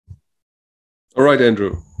All right,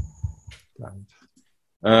 Andrew.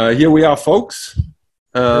 Here we are, folks.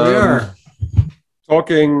 Here we are.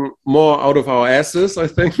 Talking more out of our asses, I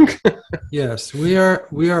think. Yes, we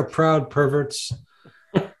are proud perverts.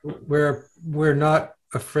 We're not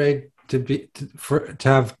afraid to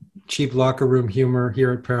have cheap locker room humor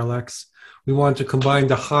here at Parallax. We want to combine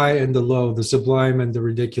the high and the low, the sublime and the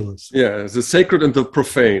ridiculous. Yeah, the sacred and the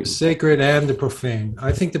profane. The sacred and the profane.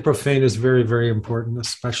 I think the profane is very, very important,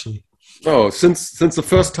 especially. Oh, since the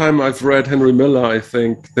first time I've read Henry Miller, I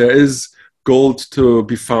think there is gold to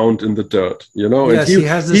be found in the dirt. You know, yes, and he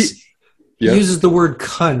has this. He uses the word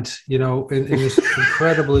cunt, you know, in this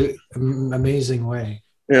incredibly amazing way.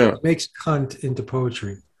 Yeah, he makes cunt into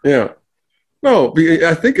poetry. Yeah. No,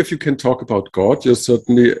 I think if you can talk about God, you're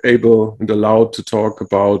certainly able and allowed to talk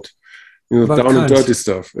about, about down and dirty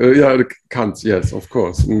stuff. Kant, yes, of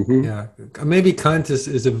course. Mm-hmm. Yeah, maybe Kant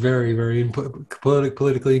is a very, very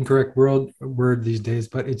politically incorrect word these days,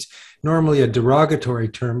 but it's normally a derogatory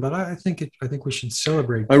term. But I think we should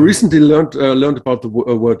celebrate. I recently learned about the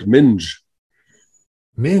word minge.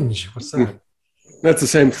 Minge, what's that? That's the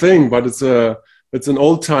same thing, but it's an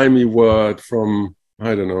old-timey word from,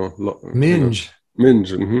 I don't know. Minge.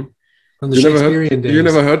 Minge. Mm-hmm. From the Shakespearean days. You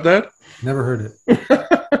never heard that? Never heard it.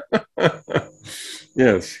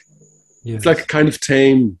 Yes. It's like a kind of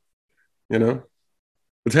tame, you know.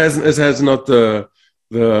 It has not the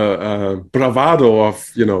bravado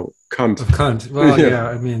of, Kant. Of Kant. Well, yeah.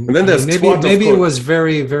 I mean, and then there's maybe it was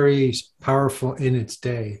very, very powerful in its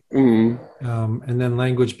day, mm-hmm. And then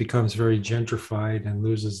language becomes very gentrified and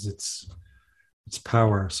loses its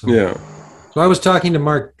power. So yeah. So I was talking to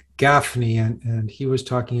Mark Gaffney, and he was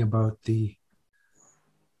talking about we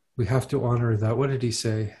have to honor that. What did he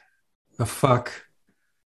say? The fuck.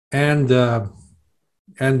 And the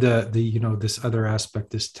this other aspect,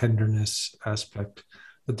 this tenderness aspect,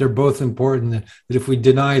 that they're both important. That if we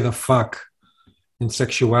deny the fuck in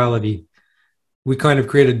sexuality, we kind of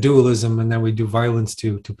create a dualism, and then we do violence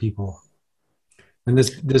to people. And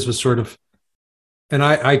this was sort of, and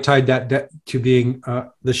I tied that to being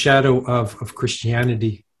the shadow of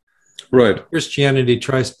Christianity. Right. Christianity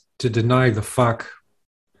tries to deny the fuck.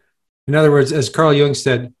 In other words, as Carl Jung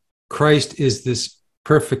said, Christ is this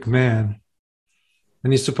perfect man,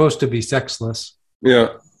 and he's supposed to be sexless.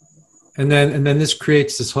 Yeah. And then this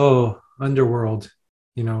creates this whole underworld,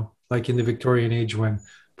 like in the Victorian age when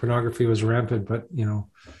pornography was rampant, but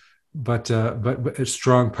a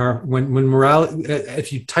strong power. When morality,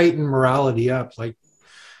 if you tighten morality up like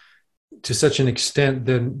to such an extent,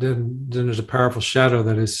 then there's a powerful shadow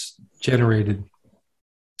that is generated.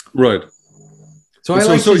 Right. So I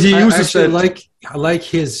like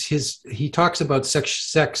he talks about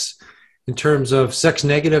sex in terms of sex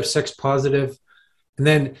negative, sex positive, and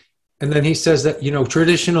then he says that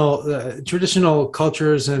traditional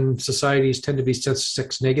cultures and societies tend to be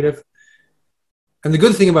sex negative. And the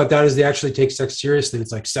good thing about that is they actually take sex seriously.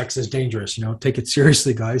 It's like sex is dangerous, take it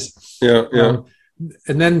seriously, guys. Yeah, yeah.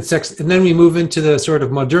 And then we move into the sort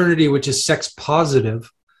of modernity, which is sex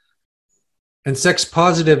positive. And sex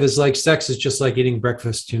positive is like sex is just like eating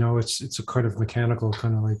breakfast, it's a kind of mechanical,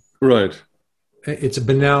 kind of like, right. It's a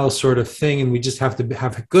banal sort of thing, and we just have to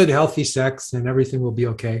have good, healthy sex, and everything will be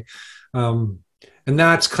okay. And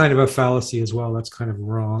that's kind of a fallacy as well. That's kind of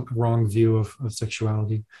wrong view of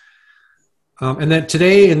sexuality. And then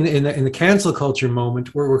today, in the cancel culture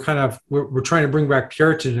moment, we're trying to bring back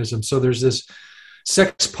Puritanism. So there's this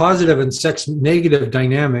sex positive and sex negative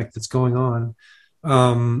dynamic that's going on.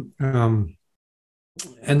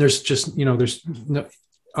 And there's just, there's no,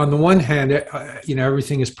 on the one hand,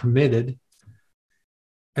 everything is permitted.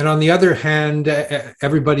 And on the other hand,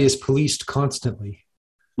 everybody is policed constantly.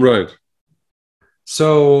 Right.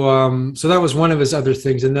 So that was one of his other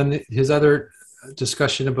things. And then his other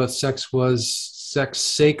discussion about sex was sex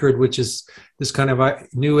sacred, which is this kind of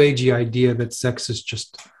new agey idea that sex is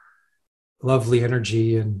just lovely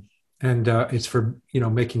energy and it's for,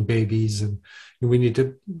 making babies, and we need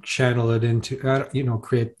to channel it into,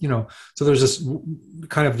 create, so there's this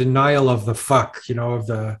kind of denial of the fuck, of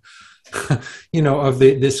the, of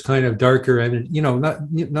this kind of darker energy,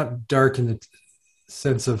 not dark in the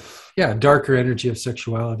sense of, darker energy of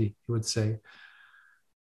sexuality, you would say.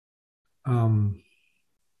 And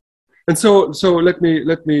so let me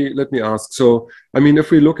ask. So, I mean, if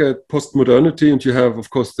we look at postmodernity, and you have, of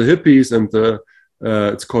course, the hippies and the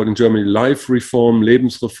it's called in Germany life reform,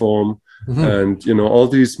 Lebensreform, mm-hmm. and all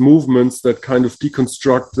these movements that kind of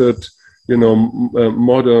deconstructed,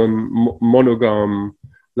 modern monogam,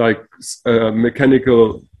 like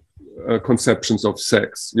mechanical conceptions of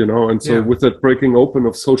sex, and so with that breaking open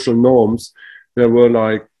of social norms, there were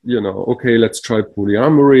like okay, let's try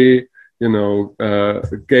polyamory,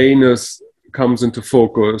 gayness comes into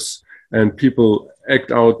focus, and people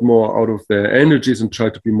act out more out of their energies and try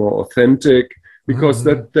to be more authentic, because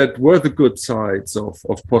that were the good sides of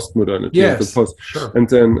postmodernity. Yes, sure. And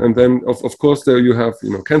then of course there you have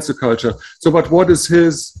cancel culture. So, but what is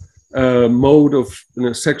his mode of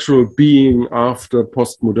sexual being after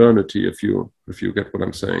postmodernity? If you get what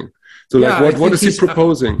I'm saying. So, like, what is he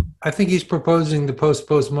proposing? I think he's proposing the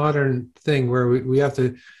postmodern thing, where we have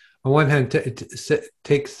to, on one hand,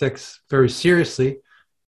 take sex very seriously,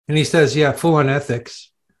 and he says, yeah, full on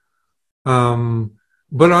ethics.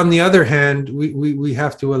 But on the other hand, we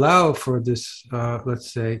have to allow for this,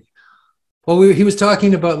 let's say, well, he was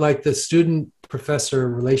talking about like the student-professor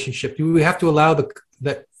relationship. We have to allow the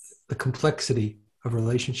complexity of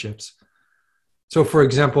relationships. So, for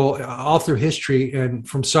example, all through history and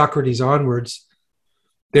from Socrates onwards,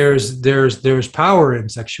 there's power in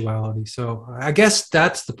sexuality. So I guess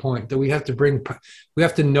that's the point, that we have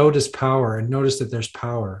to notice power and notice that there's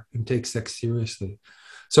power and take sex seriously.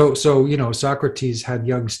 So Socrates had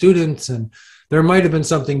young students, and there might have been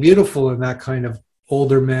something beautiful in that kind of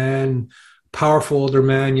older man, powerful older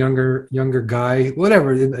man, younger guy,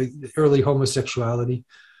 whatever, early homosexuality,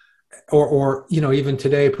 or even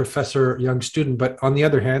today, professor, young student. But on the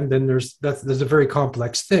other hand, then there's a very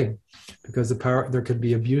complex thing, because there could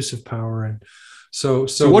be abuse of power. And so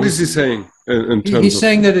what is he saying he's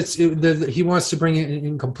saying that he wants to bring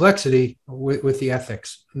in complexity with the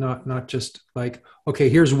ethics, not just like, okay,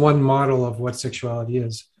 here's one model of what sexuality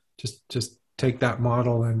is, just take that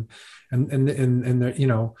model and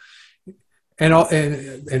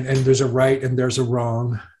there's a right and there's a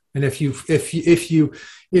wrong, and if you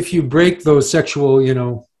break those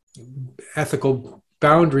sexual ethical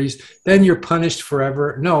boundaries, then you're punished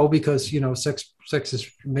forever. No, because sex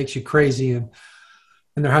makes you crazy, and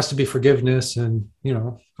there has to be forgiveness and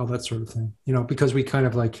all that sort of thing. Because we kind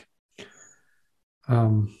of like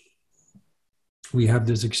we have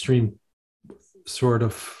this extreme sort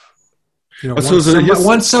of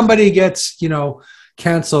once somebody gets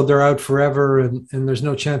canceled, they're out forever, and there's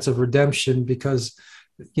no chance of redemption, because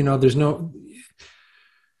there's no.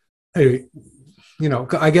 I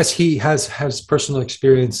guess he has personal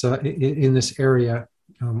experience in this area.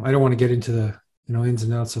 I don't want to get into the ins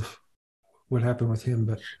and outs of what happened with him,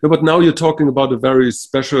 but now you're talking about a very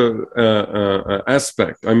special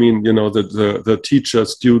aspect. I mean, the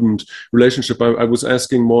teacher-student relationship. I was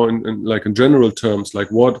asking more in general terms, like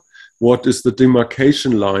what is the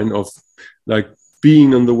demarcation line of like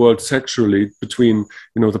being in the world sexually between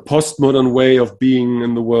the postmodern way of being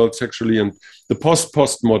in the world sexually and the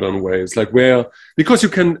postmodern ways, like where, because you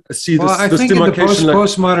can see this. I think in the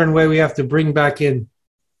postmodern way we have to bring back in.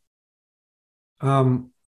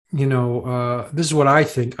 This is what I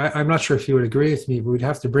think. I'm not sure if you would agree with me, but we'd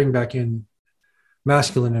have to bring back in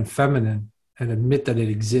masculine and feminine and admit that it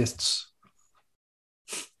exists.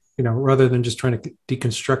 Rather than just trying to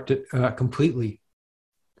deconstruct it completely.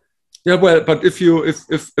 Yeah, well, but if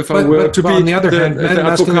I were to be on the other hand, the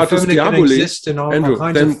advocatus diaboli, Andrew,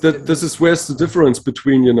 then this is where's the difference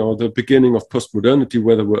between the beginning of postmodernity,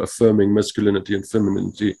 where they were affirming masculinity and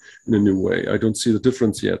femininity in a new way. I don't see the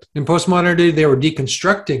difference yet. In postmodernity, they were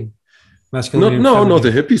deconstructing masculinity. No,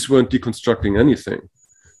 the hippies weren't deconstructing anything.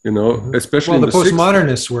 Especially the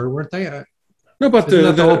postmodernists weren't they? No, but isn't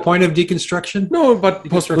that the whole point of deconstruction? No, but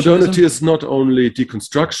postmodernity is not only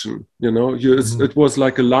deconstruction. It was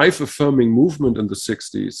like a life-affirming movement in the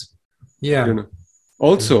 60s. Yeah.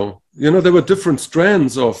 Also, there were different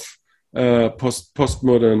strands of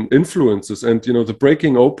postmodern influences, and the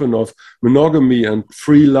breaking open of monogamy and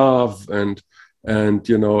free love and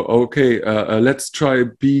let's try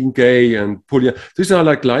being gay and poly. These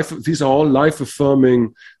are all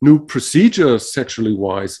life-affirming new procedures, sexually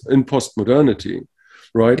wise, in postmodernity,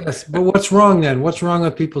 right? Yes, but what's wrong then? What's wrong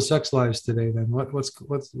with people's sex lives today then? What's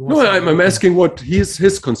no, I'm asking what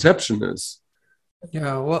his conception is.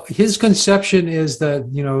 Yeah, well, his conception is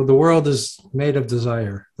that the world is made of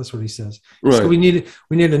desire. That's what he says. Right. So we need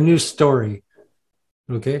a new story.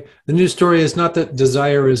 Okay, the new story is not that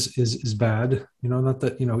desire is bad, not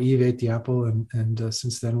that Eve ate the apple and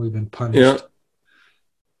since then we've been punished.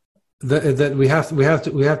 Yeah. That we have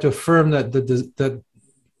to affirm that that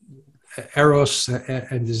eros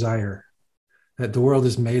and desire, that the world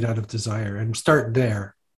is made out of desire, and start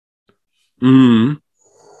there. Mm-hmm.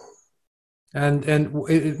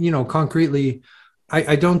 And concretely,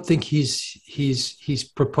 I don't think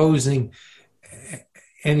he's proposing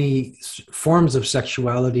any forms of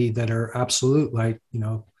sexuality that are absolute, like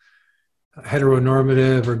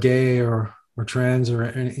heteronormative or gay or or trans, or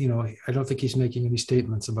I don't think he's making any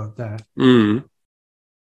statements about that. Mm.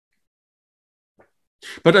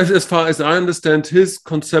 But as far as I understand, his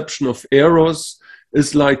conception of eros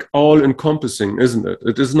is like all-encompassing, isn't it?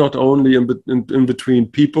 It is not only in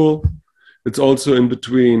between people; it's also in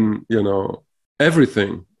between,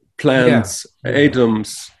 everything: plants,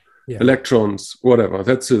 atoms, electrons, whatever.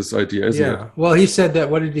 That's his idea, isn't it? Well, he said that.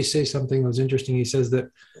 What did he say? Something was interesting. He says that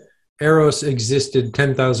eros existed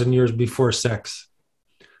 10,000 years before sex.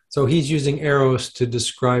 So he's using eros to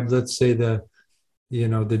describe, let's say, the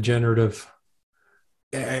generative,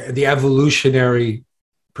 the evolutionary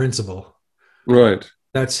principle. Right.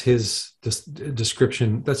 That's his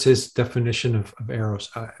description. That's his definition of eros.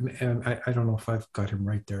 I don't know if I've got him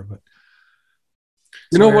right there, but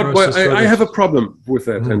you know what? I have a problem with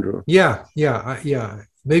that, Andrew. Yeah.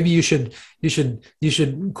 Maybe you should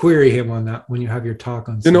query him on that when you have your talk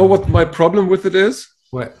on. You know what my problem with it is?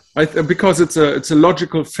 What? Because it's a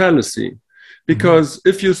logical fallacy. Because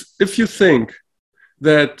if you think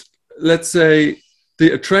that, let's say,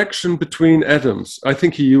 the attraction between atoms, I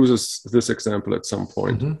think he uses this example at some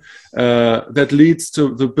point, that leads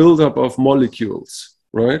to the buildup of molecules,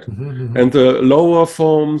 right? And the lower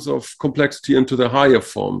forms of complexity into the higher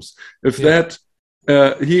forms. If that,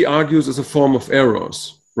 he argues, is a form of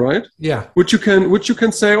eros, right? Yeah. Which you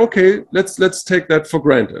can say, okay, let's take that for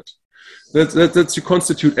granted. That's you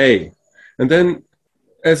constitute A, and then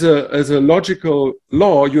as a logical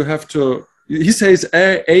law, you have to. He says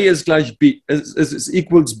A is like B, is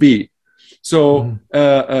equals B. So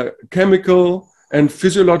chemical and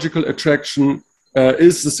physiological attraction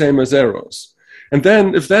is the same as eros. And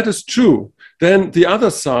then if that is true, then the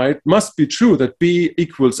other side must be true, that B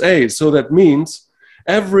equals A. So that means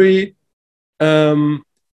every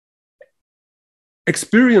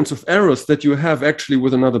experience of eros that you have actually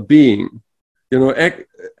with another being,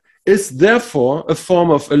 is therefore a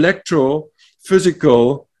form of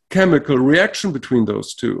electro-physical chemical reaction between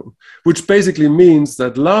those two, which basically means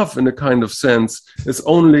that love, in a kind of sense, is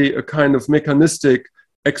only a kind of mechanistic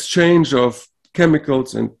exchange of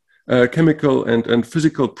chemicals and chemical and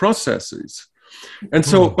physical processes. And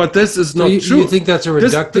so, but this is not true. You think that's a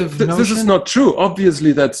reductive notion? This is not true.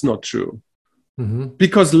 Obviously, that's not true.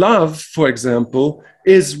 Because love, for example,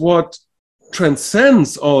 is what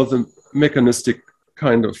transcends all the mechanistic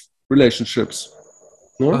kind of relationships.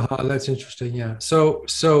 No? That's interesting. Yeah. So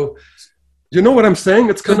you know what I'm saying?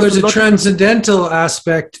 It's kind of there's a transcendental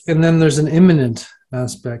aspect, and then there's an immanent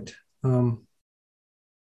aspect.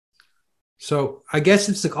 So I guess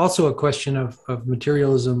it's also a question of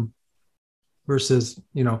materialism versus,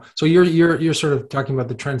 so you're sort of talking about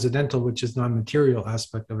the transcendental, which is non-material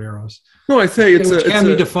aspect of eros. No, I say it can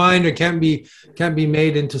be defined or can't be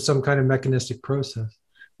made into some kind of mechanistic process.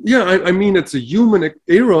 Yeah, I mean, it's a human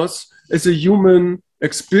eros. It's a human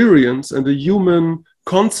experience and a human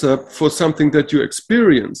concept for something that you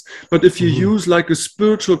experience. But if you use like a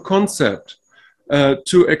spiritual concept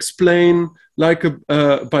to explain like a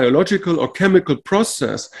biological or chemical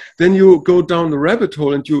process, then you go down the rabbit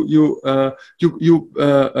hole and you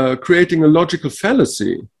creating a logical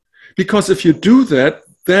fallacy. Because if you do that,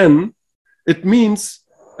 then it means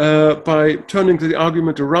by turning the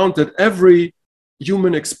argument around that every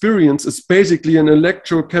human experience is basically an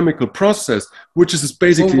electrochemical process, which is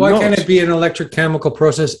basically why not. Can't it be an electrochemical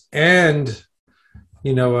process and,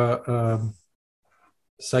 a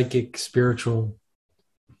psychic, spiritual,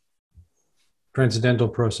 transcendental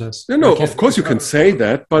process? No, of course you can say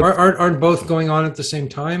that, but aren't both going on at the same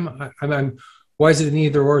time? Why is it an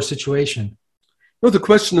either-or situation? No, the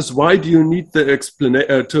question is, why do you need the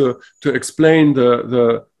to explain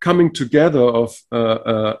the coming together of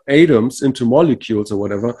atoms into molecules or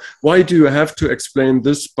whatever? Why do you have to explain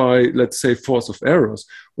this by, let's say, force of eros?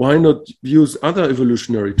 Why not use other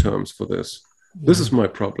evolutionary terms for this? This is my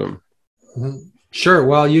problem. Sure.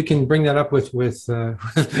 Well, you can bring that up with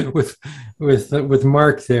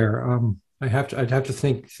Mark there. I'd have to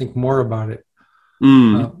think more about it.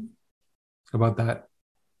 About that.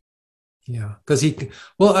 Yeah, because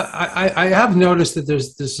I have noticed that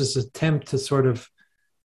there's this attempt to sort of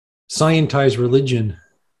scientize religion,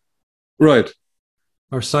 right?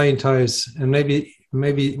 Or scientize, and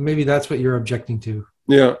maybe that's what you're objecting to.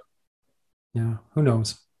 Yeah. Who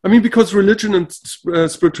knows? I mean, because religion and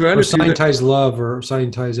spirituality, or scientize love, or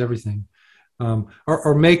scientize everything,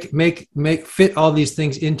 or make fit all these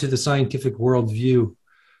things into the scientific worldview.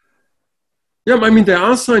 Yeah, I mean, there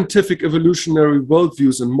are scientific evolutionary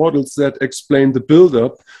worldviews and models that explain the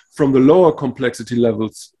buildup from the lower complexity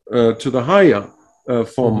levels to the higher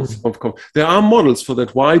form of. There are models for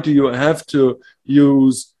that. Why do you have to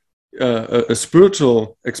use a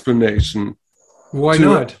spiritual explanation Why to,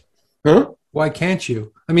 not? huh? Why can't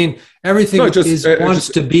you? I mean, everything No, just, wants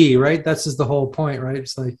to be, right? That's just the whole point, right?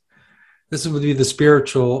 It's like this would be the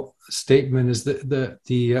spiritual statement: is the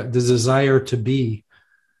desire to be.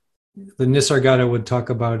 The Nisargadatta would talk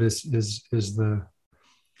about is the,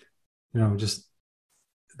 just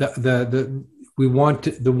the we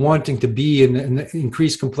want the wanting to be and the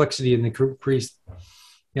increased complexity and the increased.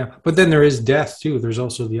 Yeah, but then there is death too. There's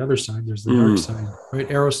also the other side. There's the dark side, right?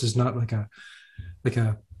 Eros is not like a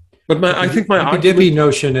But I think my argument,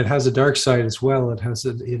 notion. It has a dark side as well. It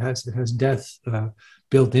has death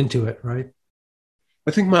built into it, right?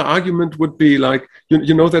 I think my argument would be like,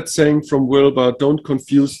 you know that saying from Wilber, don't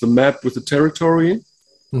confuse the map with the territory.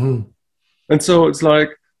 Mm-hmm. And so it's like,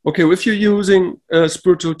 okay, if you're using a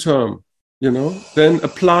spiritual term, then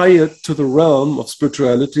apply it to the realm of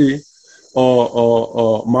spirituality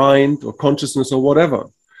or mind or consciousness or whatever.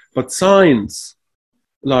 But science,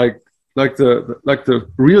 like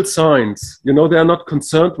the real science, they are not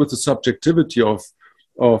concerned with the subjectivity of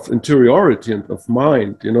interiority and of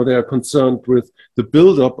mind. They are concerned with the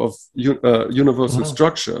buildup of universal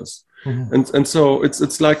structures, and so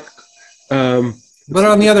it's like. But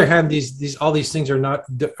on the other hand, these all these things are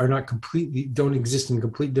not completely, don't exist in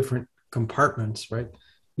complete different compartments, right?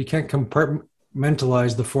 You can't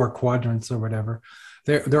compartmentalize the 4 quadrants or whatever.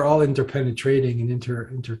 They're all interpenetrating and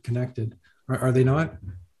interconnected. Are they not?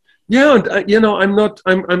 Yeah, and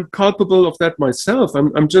I'm culpable of that myself.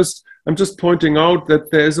 I'm just pointing out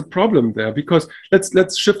that there is a problem there, because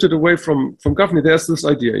let's shift it away from Gafni. There's this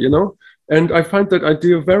idea, and I find that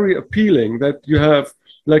idea very appealing, that you have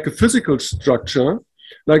like a physical structure,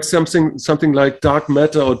 like something like dark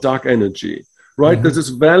matter or dark energy, right? Mm-hmm. This is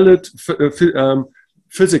valid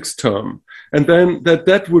physics term, and then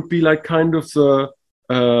that would be like kind of the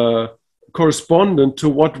correspondent to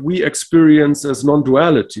what we experience as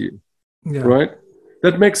non-duality, right?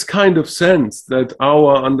 That makes kind of sense, that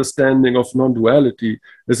our understanding of non-duality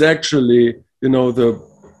is actually, the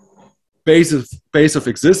base of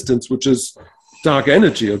existence, which is dark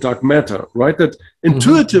energy or dark matter, right? That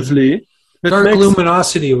intuitively... Dark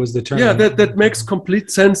luminosity was the term. Yeah, that makes complete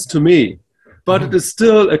sense to me, but it is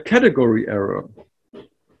still a category error.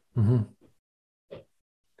 Mm-hmm.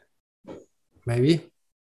 Maybe.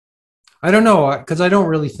 I don't know, because I don't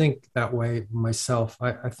really think that way myself.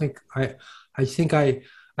 I think I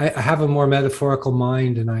have a more metaphorical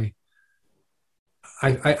mind, and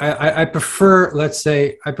I prefer, let's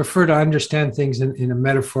say, I prefer to understand things in a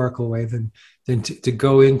metaphorical way than to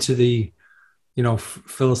go into the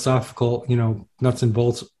philosophical nuts and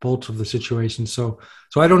bolts of the situation. So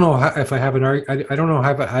I don't know if I have I don't know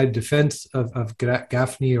how a defense of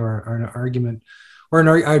Gafni or an argument, or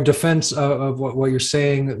a defense of what you're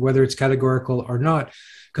saying, whether it's categorical or not,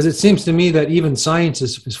 because it seems to me that even science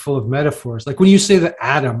is full of metaphors. Like when you say the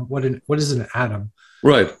atom, what is an atom?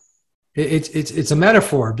 Right. It's a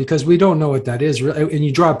metaphor, because we don't know what that is, and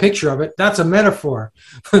you draw a picture of it. That's a metaphor.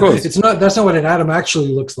 That's not what an atom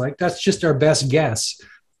actually looks like. That's just our best guess,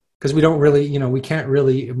 because we don't really, we can't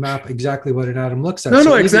really map exactly what an atom looks like.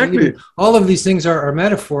 No, exactly. Even all of these things are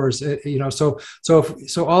metaphors,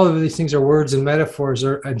 So all of these things are words and metaphors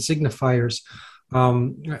and signifiers,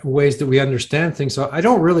 ways that we understand things. So I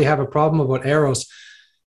don't really have a problem about Eros,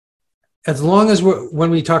 as long as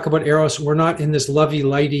when we talk about Eros, we're not in this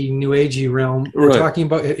lovey-lighty, new agey realm. We're talking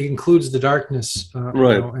about, it includes the darkness,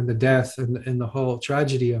 and the death and the whole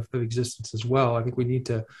tragedy of existence as well. I think we need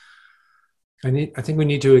to. I think we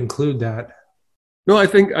need to include that. No, I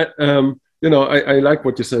think I like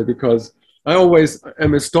what you say, because I always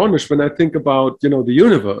am astonished when I think about the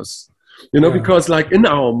universe, because like in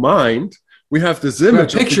our mind, we have this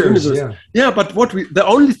image pictures, of the universe. Yeah, but the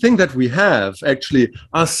only thing that we have actually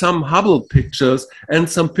are some Hubble pictures and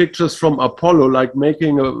some pictures from Apollo, like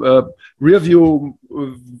making a rear view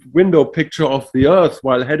window picture of the Earth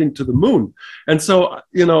while heading to the moon. And so,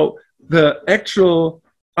 the actual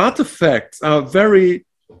artifacts are very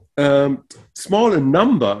small in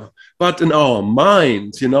number, but in our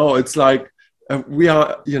minds, it's like we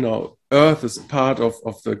are, Earth is part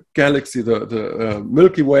of the galaxy, the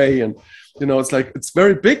Milky Way, and it's like it's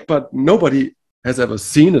very big, but nobody has ever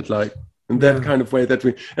seen it like in that kind of way that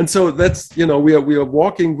we. And so that's we are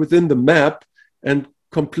walking within the map and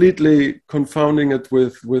completely confounding it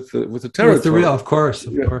with the territory. With the real, of course.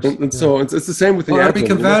 And so it's the same with the atom. Are we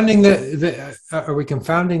confounding are we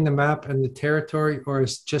confounding the map and the territory, or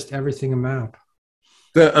is just everything a map?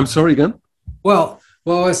 I'm sorry again. Well,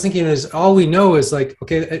 I was thinking is all we know is like,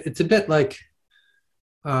 okay, it's a bit like.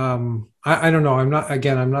 I don't know. I'm not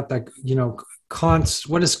that, Kant's,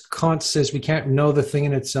 what does Kant says? We can't know the thing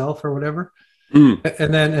in itself or whatever. Mm.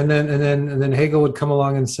 And then Hegel would come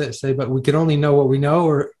along and say, but we can only know what we know,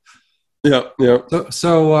 or Yeah.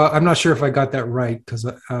 So I'm not sure if I got that right, because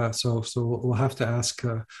so we'll have to ask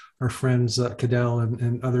our friends Cadell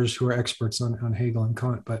and others who are experts on Hegel and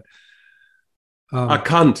Kant. But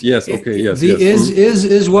Kant, yes, okay, yes.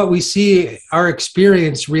 Is what we see our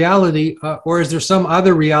experience reality, or is there some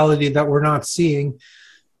other reality that we're not seeing?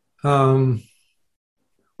 Or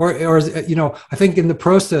is, I think in the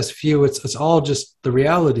process view, it's all just the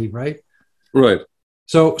reality, right? Right.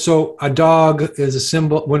 So a dog is a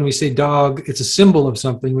symbol. When we say dog, it's a symbol of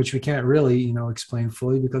something which we can't really, explain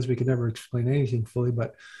fully, because we can never explain anything fully.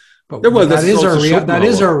 But that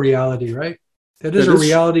is our reality, right? That is a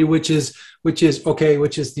reality which is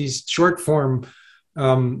these short form,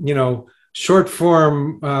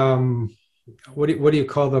 what do you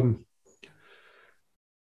call them?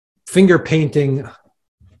 Finger painting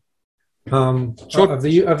of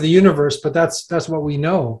the universe, but that's what we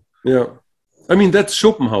know. Yeah. I mean, that's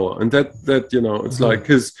Schopenhauer, and that it's like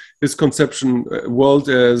his conception, world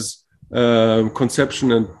as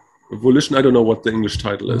conception and volition. I don't know what the English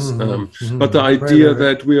title is, but the idea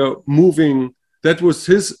that we are moving, that was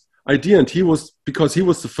his idea, and because he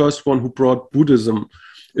was the first one who brought Buddhism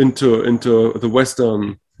into the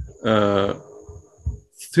Western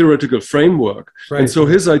theoretical framework. Right. And so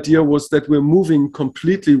his idea was that we're moving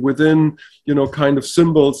completely within, kind of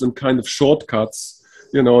symbols and kind of shortcuts.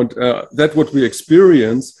 That what we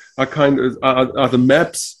experience are the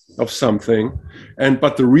maps of something,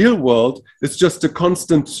 but the real world is just a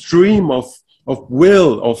constant stream of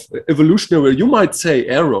will, of evolutionary. You might say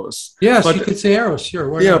eros. Yes, you could say eros. Sure.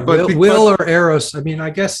 Will or eros. I mean, I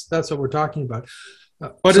guess that's what we're talking about.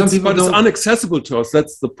 But it's inaccessible to us.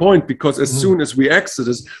 That's the point, because as soon as we exit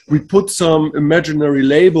this, we put some imaginary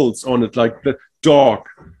labels on it, like the dog,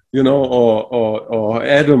 or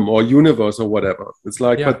Adam or universe or whatever. It's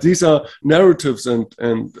like, but these are narratives and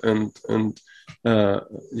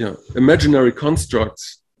imaginary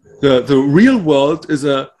constructs. The real world is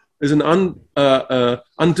an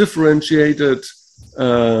undifferentiated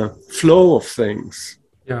flow of things.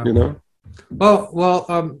 Yeah.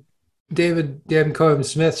 Well. Dan Cohen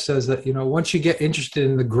Smith says that, once you get interested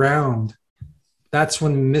in the ground, that's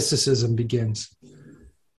when mysticism begins.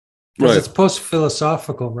 Because it's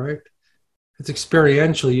post-philosophical, right? It's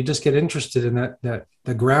experiential. You just get interested in that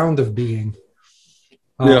the ground of being,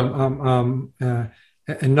 and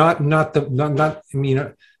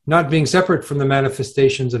not being separate from the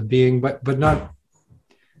manifestations of being, but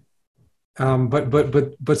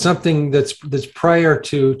something that's prior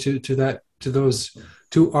to those.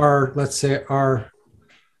 To our, let's say, our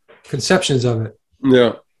conceptions of it.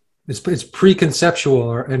 Yeah. It's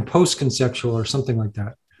pre-conceptual and post-conceptual or something like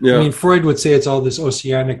that. Yeah. I mean, Freud would say it's all this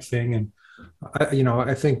oceanic thing. And,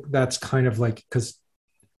 I think that's kind of like, because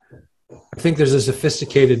I think there's a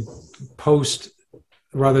sophisticated post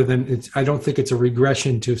rather than I don't think it's a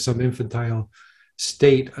regression to some infantile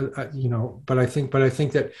state, but I think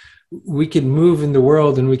that we can move in the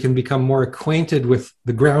world and we can become more acquainted with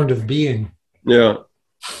the ground of being. Yeah.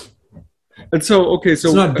 And so it's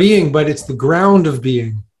not being, but it's the ground of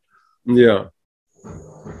being. Yeah.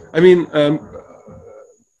 I mean,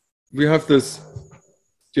 we have this,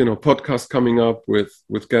 podcast coming up with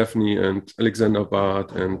Gaffney and Alexander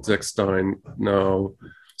Barth and Zach Stein now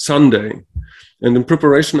Sunday. And in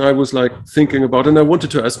preparation, I was like thinking about, and I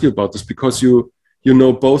wanted to ask you about this because you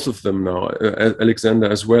know both of them now,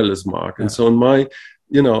 Alexander as well as Mark. And so in my,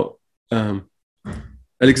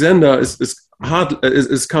 Alexander is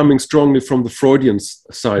coming strongly from the Freudian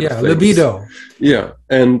side of things. Libido. Yeah,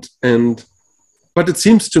 but it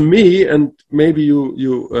seems to me, and maybe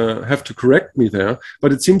you have to correct me there,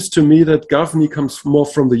 but it seems to me that Gaffney comes more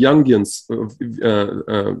from the Jungian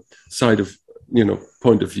side of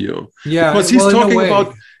point of view. Yeah, because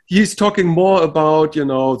he's talking more about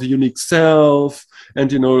the unique self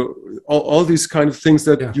and all these kind of things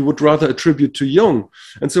that you would rather attribute to Jung.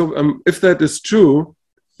 And so if that is true.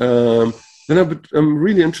 Then I'm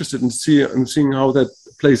really interested in seeing how that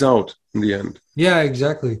plays out in the end. Yeah,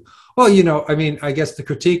 exactly. Well, I guess the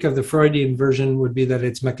critique of the Freudian version would be that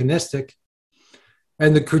it's mechanistic.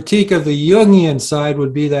 And the critique of the Jungian side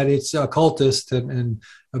would be that it's occultist and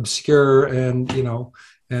obscure and,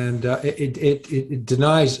 it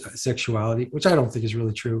denies sexuality, which I don't think is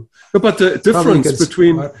really true. But the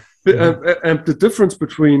difference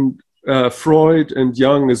between Freud and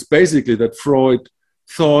Jung is basically that Freud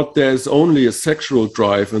thought there's only a sexual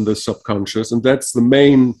drive in the subconscious, and that's the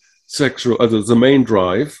main the main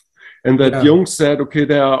drive, and that Yeah. Jung said,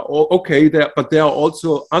 okay, but there are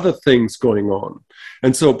also other things going on.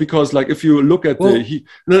 And so, because like if you look at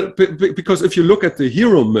because if you look at the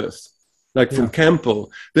hero myth, like from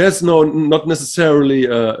Campbell, there's not necessarily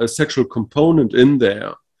a sexual component in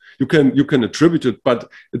there. You can attribute it, but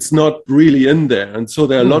it's not really in there. And so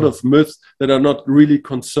there are a lot of myths that are not really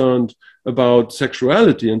concerned about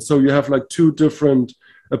sexuality. And so you have like two different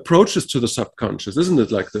approaches to the subconscious, isn't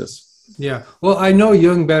it like this? Yeah. Well, I know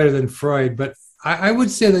Jung better than Freud, but I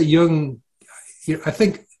would say that Jung, I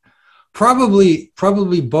think probably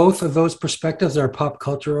both of those perspectives are pop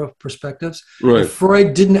cultural perspectives. Right.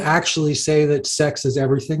 Freud didn't actually say that sex is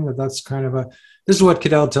everything. That's kind of this is what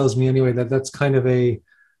Cadell tells me anyway, that's kind of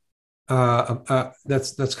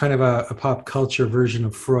that's kind of a pop culture version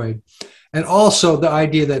of Freud. And also the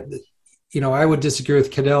idea that, I would disagree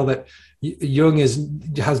with Cadell that Jung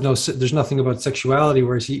there's nothing about sexuality,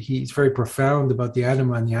 whereas he's very profound about the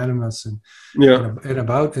anima and the animus and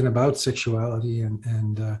about sexuality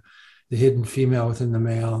and the hidden female within the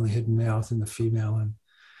male and the hidden male within the female. And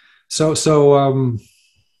so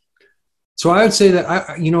I would say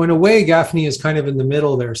that in a way Gaffney is kind of in the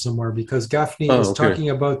middle there somewhere, because Gaffney is talking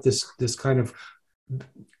about this kind of,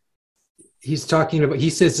 he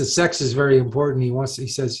says that sex is very important. He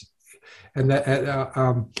says, and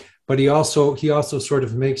that, but he also sort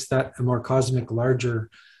of makes that a more cosmic, larger,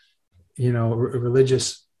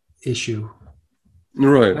 religious issue.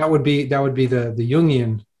 Right. That would be the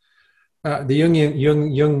Jungian.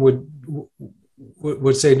 Jung would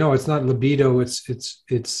say, no, it's not libido. It's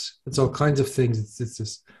all kinds of things. It's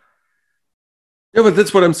this. Yeah, but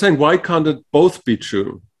that's what I'm saying. Why can't it both be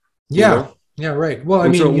true? Yeah. Yeah, right. Well, I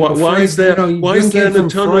mean, so why Freud, is there an eternal?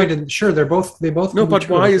 Freud and, sure, they both. No, but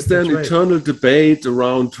why is there an eternal debate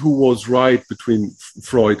around who was right between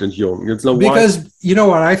Freud and Jung? Because you know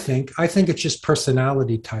what I think? I think it's just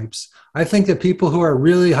personality types. I think that people who are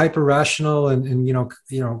really hyper rational and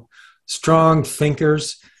strong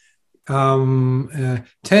thinkers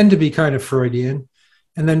tend to be kind of Freudian,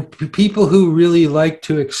 and then people who really like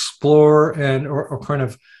to explore or kind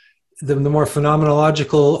of the more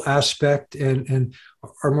phenomenological aspect and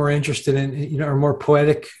are more interested in, are more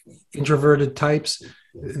poetic, introverted types.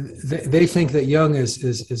 They think that Jung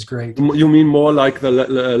is great. You mean more like the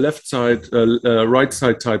left side, right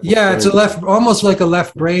side type? Yeah, it's almost like a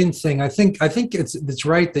left brain thing. I think it's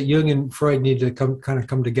right that Jung and Freud need to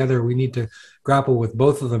come together. We need to grapple with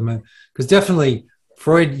both of them, because definitely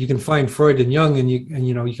Freud, you can find Freud in Jung, and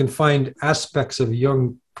you can find aspects of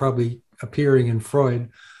Jung probably appearing in Freud.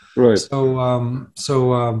 Right. So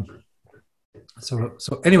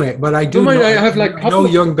anyway, but I do. I know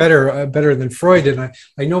Jung better than Freud, and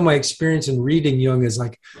I know my experience in reading Jung is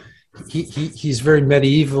like he's very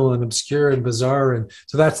medieval and obscure and bizarre, and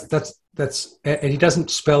so that's and he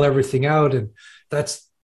doesn't spell everything out, and that's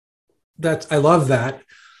I love that.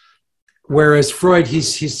 Whereas Freud,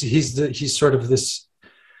 he's sort of this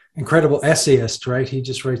incredible essayist, right? He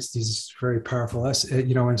just writes these very powerful essays,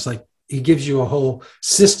 and it's like he gives you a whole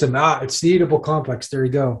system. It's the Oedipal complex. There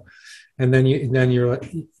you go. And then you're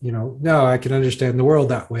like, no, I can understand the world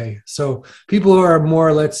that way. So people who are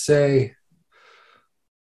more, let's say,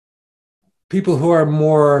 people who are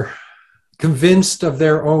more convinced of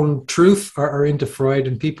their own truth are into Freud,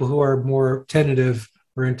 and people who are more tentative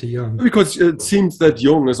are into Jung. Because it seems that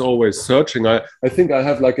Jung is always searching. I think I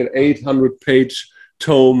have like an 800-page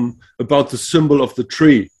tome about the symbol of the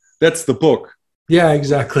tree. That's the book. Yeah,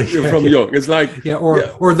 exactly. From Jung. It's like...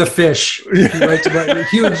 or the fish. He writes about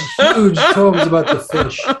huge tomes about the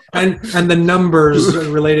fish and the numbers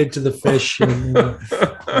related to the fish. I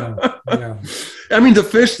mean, the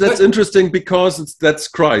fish, that's interesting because that's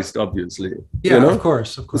Christ, obviously. Yeah, of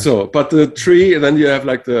course. So, but the tree, then you have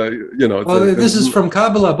like the, Well, this is from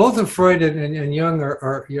Kabbalah. Both of Freud and Jung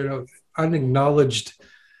are unacknowledged.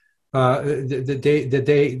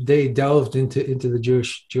 They delved into the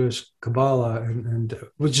Jewish Kabbalah, and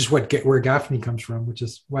which is where Gaffney comes from, which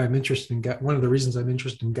is why I'm interested in one of the reasons I'm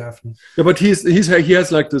interested in Gaffney. Yeah, but he has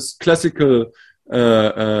like this classical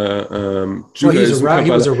Judaism. He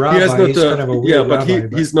was a rabbi.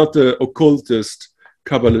 He's not the occultist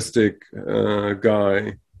Kabbalistic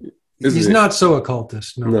guy. He's not so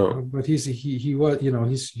occultist, no. But he was,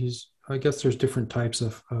 he's. I guess there's different types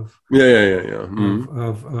of I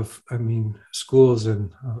mean, schools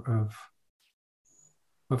and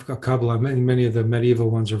of Kabbalah. Many of the medieval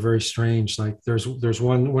ones are very strange. Like there's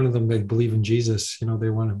one of them, they believe in Jesus. They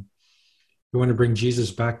want to bring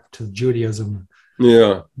Jesus back to Judaism.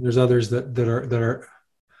 Yeah. There's others that are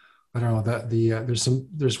I don't know that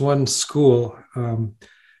there's one school,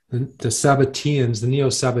 the Sabbateans, the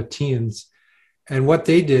Neo-Sabbateans, And what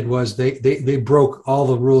they did was they broke all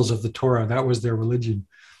the rules of the Torah. That was their religion.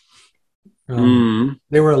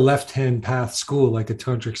 They were a left-hand path school, like a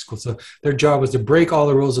tantric school. So their job was to break all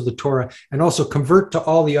the rules of the Torah and also convert to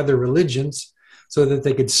all the other religions, so that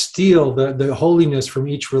they could steal the holiness from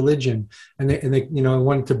each religion. And they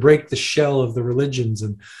wanted to break the shell of the religions.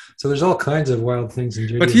 And so there's all kinds of wild things in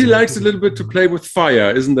Judaism. But he likes a little bit to play with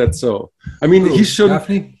fire, isn't that so? I mean, he shouldn't.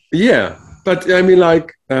 Daphne? Yeah, but I mean,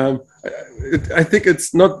 like, I think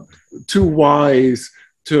it's not too wise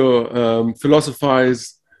to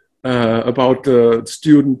philosophize about the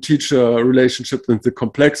student-teacher relationship and the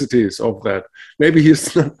complexities of that. Maybe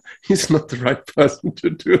he's not the right person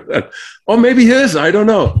to do that, or maybe he is. I don't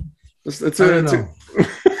know.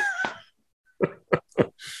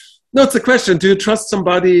 No, it's a question. Do you trust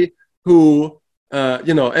somebody who,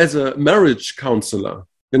 as a marriage counselor?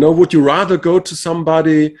 Would you rather go to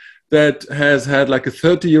somebody that has had like a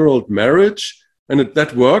 30-year-old marriage and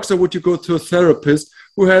that works, or would you go to a therapist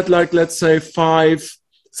who had, like, let's say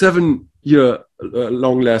 5-7-year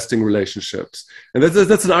long-lasting relationships? And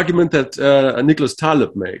that's an argument that Nicholas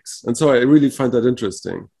Taleb makes, and so I really find that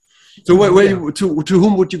interesting. So to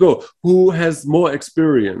whom would you go? Who has more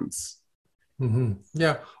experience? Mm-hmm.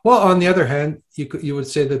 Yeah. Well, on the other hand, you would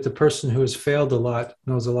say that the person who has failed a lot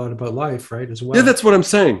knows a lot about life, right? As well. Yeah, that's what I'm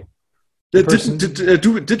saying.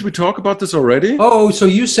 Did we talk about this already? Oh, so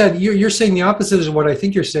you said you're saying the opposite of what I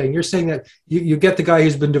think you're saying. You're saying that you get the guy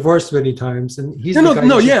who's been divorced many times, and he's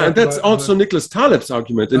that's also Nicholas Taleb's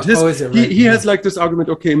argument. And he has like this argument.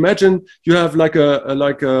 Okay, imagine you have like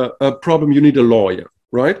a problem. You need a lawyer,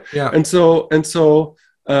 right? Yeah. And so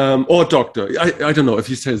or doctor. I don't know if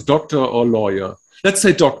he says doctor or lawyer. Let's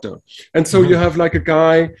say doctor. And so you have like a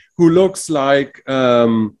guy who looks like,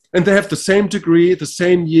 and they have the same degree, the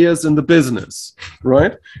same years in the business,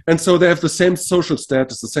 right? And so they have the same social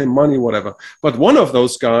status, the same money, whatever. But one of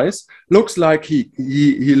those guys looks like he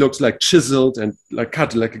looks like chiseled and like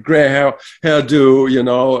cut like a gray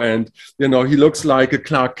hairdo, and he looks like a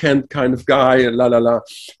Clark Kent kind of guy, and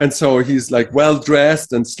and so he's like well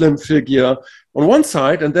dressed and slim figure on one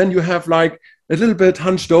side, and then you have like a little bit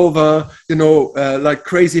hunched over, like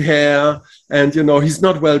crazy hair, and he's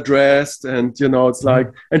not well dressed, and it's like,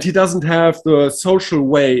 and he doesn't have the social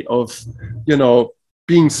way of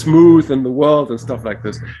being smooth in the world and stuff like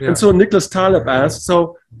this. Yeah. And so Nicholas Taleb asked,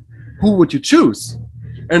 so who would you choose?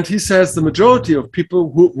 And he says the majority of people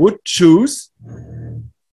who would choose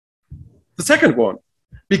the second one,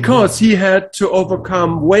 because he had to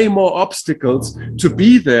overcome way more obstacles to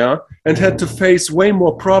be there and had to face way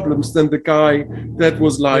more problems than the guy that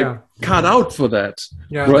was cut out for that.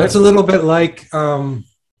 Yeah, right? That's a little bit like in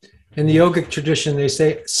the yogic tradition, they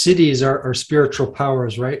say cities are spiritual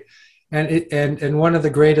powers, right? And one of the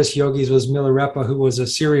greatest yogis was Milarepa, who was a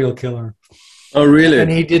serial killer. Oh, really? And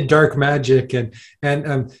he did dark magic, and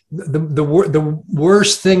the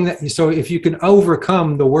worst thing so if you can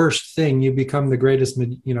overcome the worst thing, you become the greatest,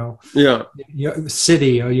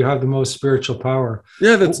 city. You have the most spiritual power.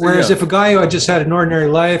 Yeah. Whereas if a guy who just had an ordinary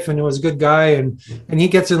life and was a good guy and he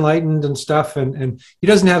gets enlightened and stuff, and he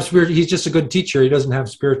doesn't have he's just a good teacher. He doesn't have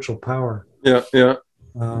spiritual power. Yeah.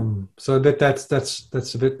 So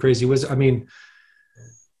that's a bit crazy.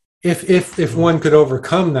 If one could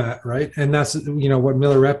overcome that, right? And that's what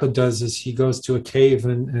Milarepa does is he goes to a cave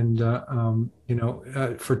and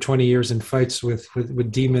for 20 years and fights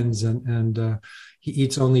with demons, and he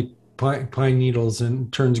eats only pine needles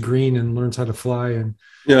and turns green and learns how to fly and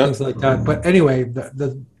things like that. But anyway,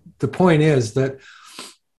 the point is that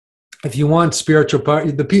if you want spiritual power,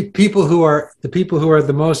 the people who are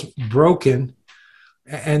the most broken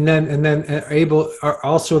and then able are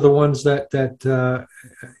also the ones that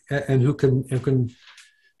and who can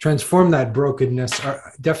transform that brokenness are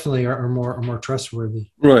definitely more trustworthy.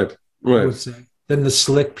 Right. I would say, than the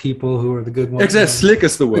slick people who are the good ones. Exactly, slick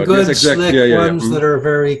is the word. The good slick ones that are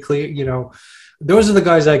very clear. Those are the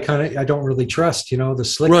guys I don't really trust. The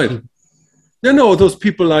slick people. Yeah, no, those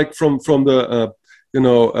people like from the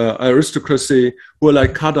aristocracy who are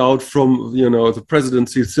like cut out from the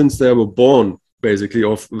presidency since they were born, basically,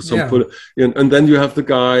 of some and then you have the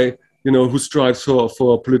guy who strives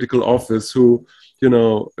for political office, who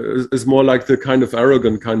is more like the kind of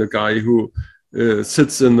arrogant kind of guy who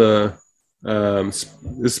sits in the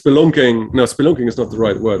spelunking. No, spelunking is not the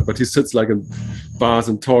right word, but he sits like in bars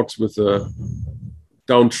and talks with the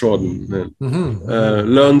downtrodden and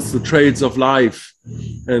learns the trades of life,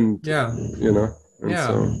 and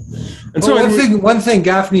one thing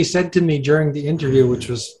Gaffney said to me during the interview, which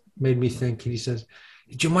made me think, he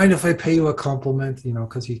do you mind if I pay you a compliment? You know,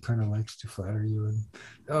 because he kind of likes to flatter you and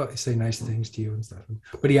say nice things to you and stuff.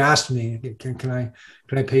 But he asked me, can I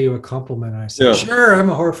pay you a compliment? And I said, sure, I'm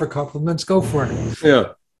a whore for compliments. Go for it.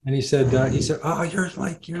 Yeah. And he said, oh, you're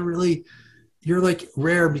like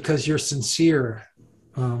rare because you're sincere.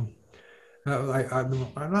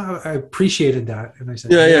 I appreciated that, and I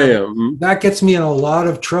said, yeah. That gets me in a lot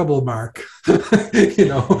of trouble, Mark. You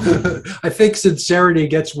know, I think sincerity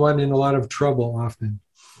gets one in a lot of trouble often.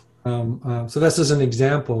 So this is an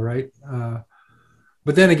example, right?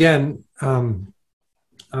 But then again, I've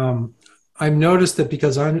noticed that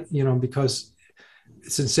because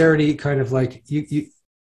sincerity kind of like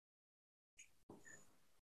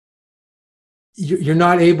you're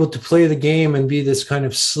not able to play the game and be this kind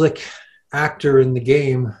of slick actor in the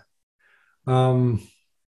game.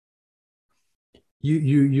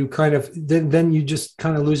 You kind of then you just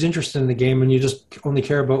kind of lose interest in the game, and you just only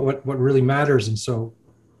care about what really matters. And so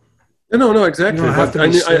no, exactly. But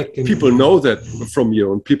people know that from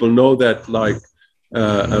you, and people know that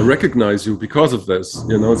recognize you because of this.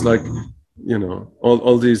 You know, it's like, you know,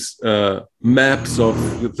 all these maps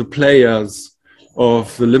of the players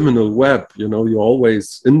of the liminal web. You know, you're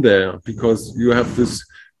always in there because you have this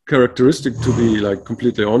characteristic to be like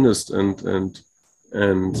completely honest and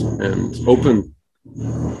open.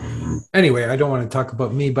 Anyway, I don't want to talk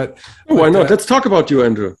about me, but why not? Let's talk about you,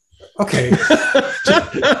 Andrew. Okay.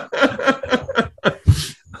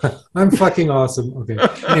 I'm fucking awesome. Okay.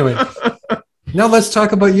 Anyway, now let's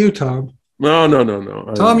talk about you, Tom. No.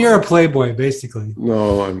 Tom, you're a playboy, basically.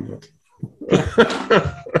 No, I'm not.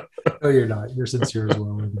 No, you're not. You're sincere as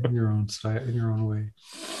well in your own style, in your own way.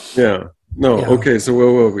 Yeah. No. Yeah. Okay. So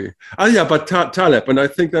where were we? Yeah, but Taleb, and I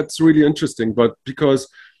think that's really interesting. But because,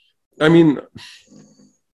 I mean,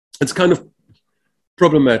 it's kind of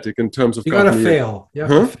problematic in terms of. You got to fail. You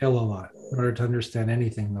have to fail a lot in order to understand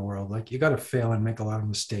anything in the world. Like you got to fail and make a lot of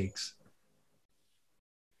mistakes.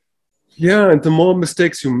 Yeah, and the more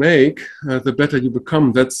mistakes you make, the better you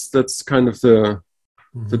become. That's kind of the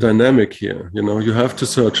dynamic here. You know, you have to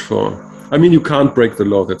search for. I mean, you can't break the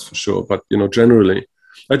law, that's for sure. But you know, generally,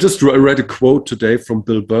 I just read a quote today from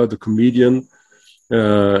Bill Burr, the comedian,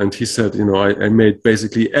 and he said, you know, I made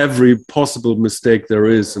basically every possible mistake there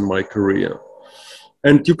is in my career.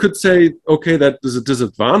 And you could say, okay, that is a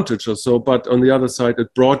disadvantage or so, but on the other side,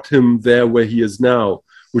 it brought him there where he is now,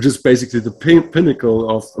 which is basically the pinnacle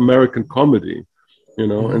of American comedy, you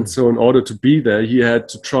know. And so in order to be there, he had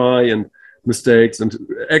to try and mistakes and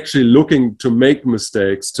actually looking to make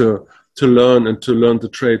mistakes to learn and to learn the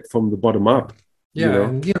trade from the bottom up. Yeah, you know?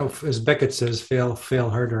 And you know, as Beckett says, fail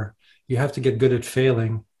harder. You have to get good at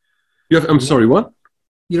failing. Sorry, what?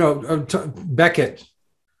 You know, Beckett,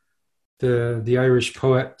 the Irish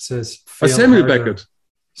poet, says Samuel Beckett.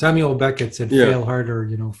 Samuel Beckett said, "Fail harder,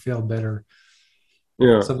 you know, fail better."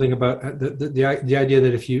 Yeah, something about the idea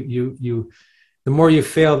that if you the more you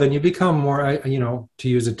fail, then you become more, you know, to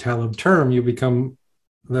use a Taleb term, you become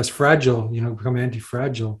less fragile. You know, become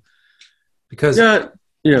anti-fragile because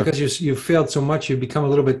because you failed so much, you become a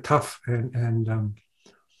little bit tough and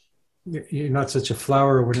you're not such a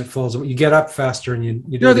flower when it falls. You get up faster and you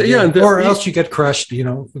do it again. Or else you get crushed. You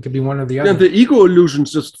know, it could be one or the other. Yeah, the ego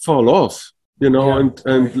illusions just fall off. You know,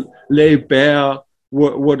 and lay bare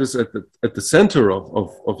what is at the center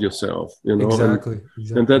of yourself. You know, exactly.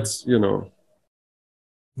 And that's, you know,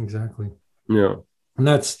 exactly. Yeah, and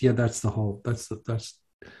that's the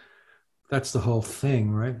whole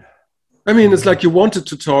thing, right? I mean, it's like you wanted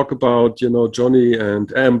to talk about, you know, Johnny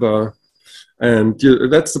and Amber. And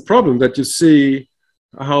that's the problem, that you see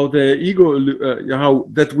how their ego, how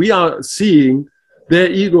that we are seeing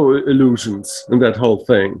their ego illusions in that whole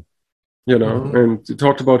thing, you know. And you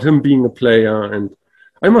talked about him being a player. And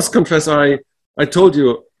I must confess, I told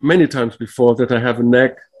you many times before that I have a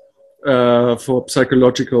knack for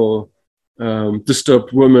psychological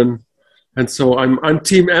disturbed women. And so I'm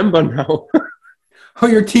Team Amber now. Oh,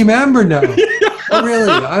 you're Team Amber now. Oh, really?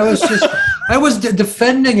 I was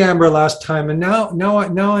defending Amber last time, and now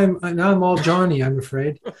I'm all Johnny. I'm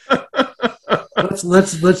afraid.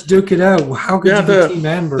 Let's duke it out. How could you be Team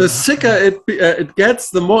Amber? The sicker it gets,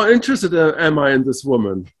 the more interested am I in this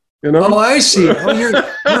woman. You know? Oh, I see. Oh, you're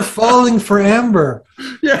falling for Amber.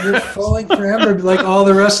 Yeah, you're falling for Amber, like all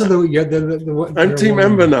the rest of the I'm Team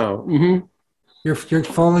Amber now. Mm-hmm. You're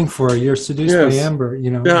falling for her. You're seduced by Amber. You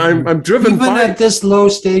know. Yeah, I'm driven even by at this low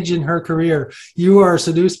stage in her career. You are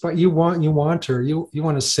seduced by. You want her. You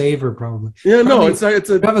want to save her probably. Yeah, no, it's a.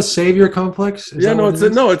 You have a savior complex. It's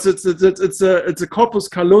a corpus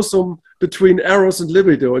callosum between eros and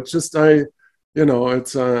libido. It's just I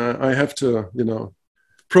have to, you know,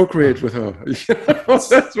 procreate with her.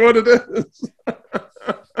 That's what it is.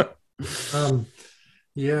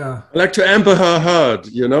 Yeah. I like to amber her heard,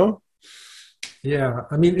 Yeah.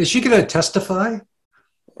 I mean, is she going to testify?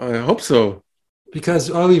 I hope so. Because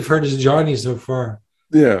all we've heard is Johnny so far.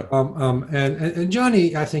 Yeah. And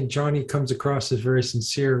Johnny, I think Johnny comes across as very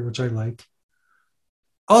sincere, which I like.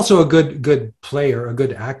 Also a good player, a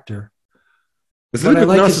good actor. It's a little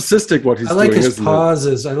bit narcissistic what he's doing. I like his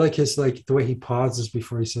pauses. I like his the way he pauses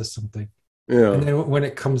before he says something. Yeah. And then when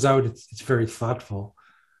it comes out, it's very thoughtful.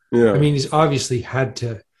 Yeah. I mean, he's obviously had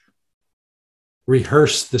to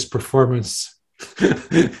rehearse this performance,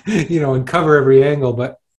 and cover every angle.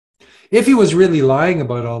 But if he was really lying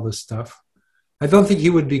about all this stuff, I don't think he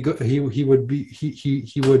would be good. He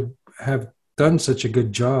would have done such a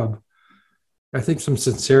good job. I think some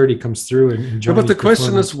sincerity comes through in Johnny's but the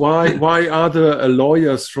question is, why are the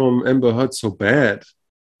lawyers from Amber Heard so bad?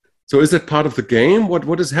 So is that part of the game?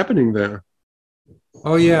 What is happening there?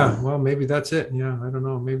 Oh yeah, well maybe that's it. Yeah, I don't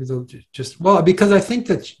know. Maybe they'll just because I think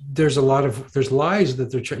that there's lies that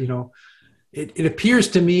they're It appears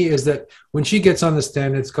to me is that when she gets on the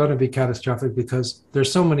stand, it's going to be catastrophic because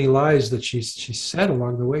there's so many lies that she's said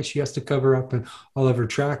along the way. She has to cover up in all of her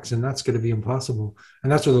tracks, and that's going to be impossible.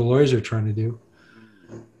 And that's what the lawyers are trying to do.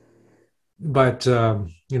 But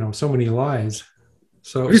so many lies.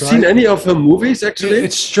 So have you seen any of her movies? Actually,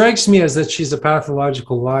 it strikes me as that she's a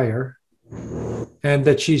pathological liar, and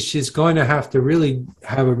that she's going to have to really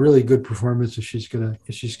have a really good performance if she's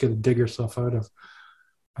gonna dig herself out of.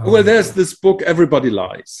 Well, there's this book, Everybody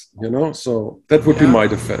Lies, so that would be my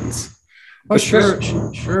defense. Oh,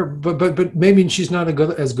 sure. But maybe she's not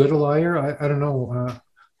as good a liar. I don't know.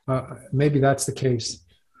 Maybe that's the case.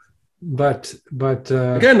 But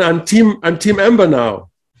again, I'm Team Amber now.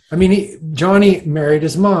 I mean, Johnny married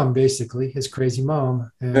his mom, basically, his crazy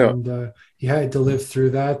mom. And he had to live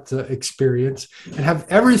through that experience and have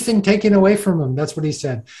everything taken away from him. That's what he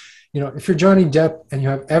said. If you're Johnny Depp and you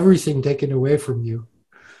have everything taken away from you,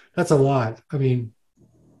 that's a lot. I mean,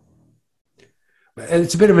 and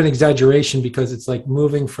it's a bit of an exaggeration because it's like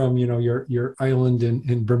moving from your island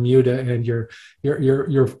in Bermuda and your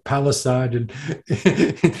palisade and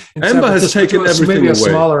Amber has taken everything maybe a away.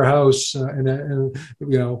 Smaller house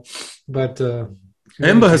but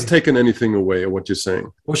Amber has taken anything away. What you're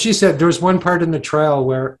saying? Well, she said there was one part in the trial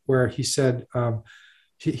where he said.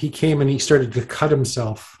 He came and he started to cut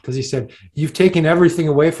himself because he said, "You've taken everything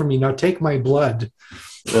away from me. Now take my blood."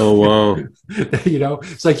 Oh, wow.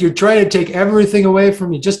 It's like you're trying to take everything away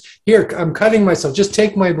from me. Just here, I'm cutting myself. Just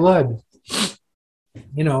take my blood.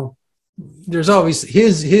 There's always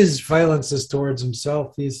his violence is towards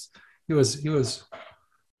himself. He was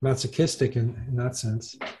masochistic in that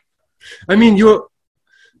sense. I mean,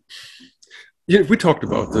 we talked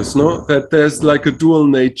about this, no? That there's like a dual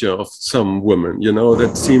nature of some women,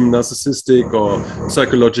 that seem narcissistic or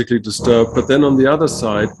psychologically disturbed. But then on the other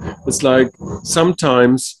side, it's like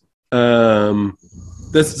sometimes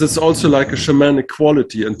there's also like a shamanic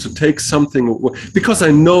quality, and to take something away, because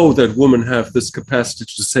I know that women have this capacity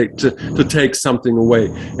to take something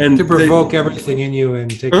away and to provoke everything in you and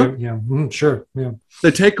take sure, yeah.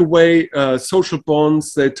 They take away social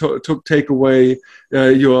bonds. They take away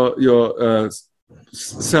your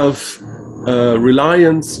self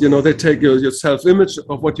reliance. They take your self image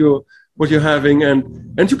of what you're having,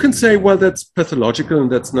 and you can say, well, that's pathological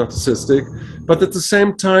and that's narcissistic, but at the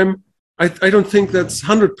same time, I don't think that's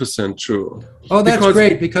 100% true. Oh, that's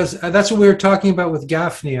great, because that's what we were talking about with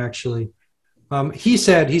Gaffney, actually. I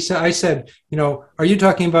said, are you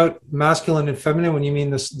talking about masculine and feminine when you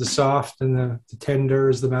mean the soft and the tender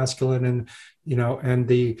is the masculine, and and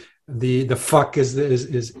the fuck is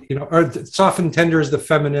or the soft and tender is the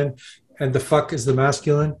feminine, and the fuck is the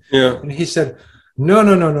masculine? Yeah. And he said, no.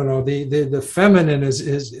 The feminine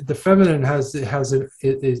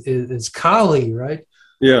is Kali, right?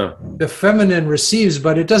 Yeah. The feminine receives,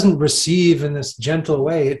 but it doesn't receive in this gentle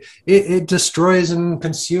way. It destroys and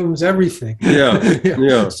consumes everything. Yeah.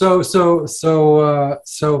 Yeah. So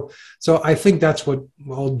I think that's what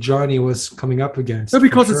old Johnny was coming up against. No,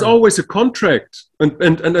 because it's always a contract,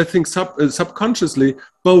 and I think subconsciously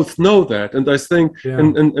both know that, and I think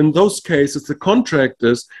in those cases the contract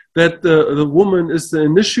is that the woman is the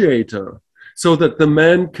initiator, so that the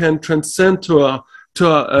man can transcend to a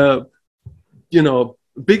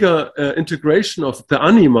bigger integration of the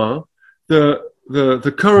anima.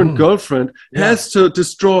 The current girlfriend has to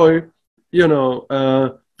destroy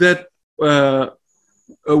that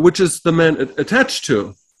which is the man attached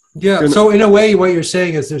to. Yeah. So in a way, what you're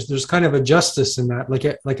saying is there's kind of a justice in that, like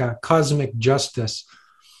a cosmic justice,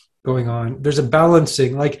 going on. There's a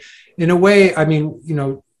balancing, like in a way, I mean,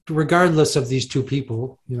 regardless of these two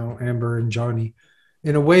people, Amber and Johnny,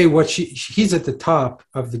 in a way, he's at the top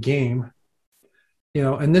of the game,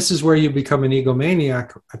 and this is where you become an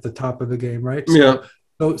egomaniac at the top of the game, right?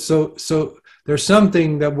 So there's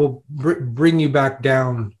something that will bring you back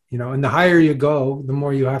down, and the higher you go, the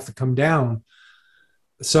more you have to come down.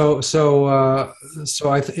 So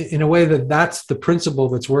in a way that's the principle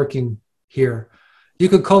that's working here. You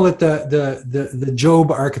could call it the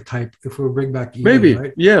Job archetype if we bring back Eden, maybe,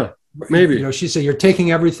 right? yeah, maybe. She said, "You're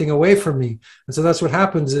taking everything away from me," and so that's what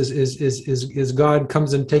happens is God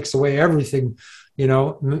comes and takes away everything,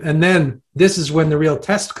 and then this is when the real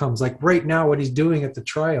test comes. Like right now, what he's doing at the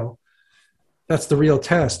trial, that's the real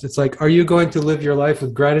test. It's like, are you going to live your life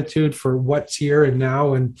with gratitude for what's here and now,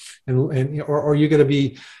 or are you going to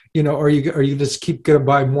be, are you just keep going to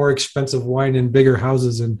buy more expensive wine and bigger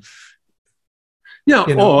houses and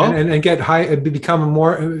and get high, become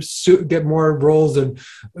get more roles and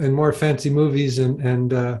more fancy movies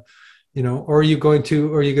and or are you going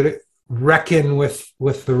to reckon with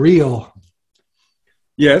the real?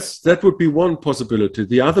 Yes, that would be one possibility.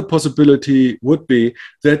 The other possibility would be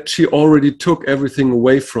that she already took everything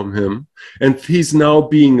away from him and he's now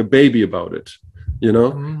being a baby about it,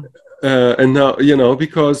 mm-hmm. And now,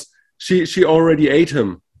 because she already ate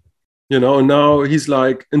him, and now he's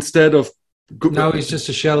like, instead of... Now he's just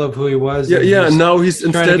a shell of who he was. Yeah. Now he's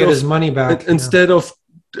trying to get his money back. Instead of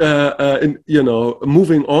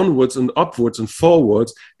moving onwards and upwards and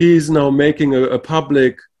forwards, he's now making a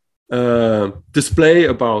public display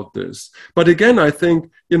about this. But again, I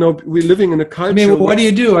think we're living in a culture. I mean, what do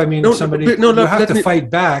you do? I mean, you have to fight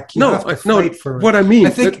back. You have to fight for it. What I mean, I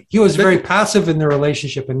think he was very passive in the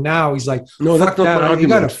relationship, and now he's like, no, that's not my argument. You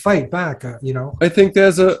got to fight back. I think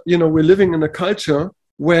there's we're living in a culture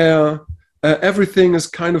where everything is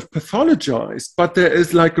kind of pathologized, but there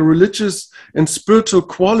is like a religious and spiritual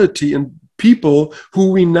quality in people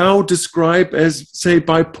who we now describe as, say,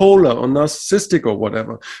 bipolar or narcissistic or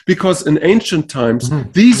whatever. Because in ancient times,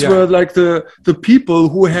 these were like the people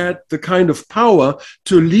who had the kind of power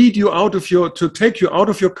to lead you to take you out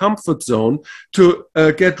of your comfort zone, to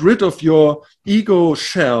get rid of your ego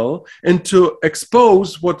shell and to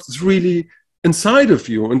expose what's really inside of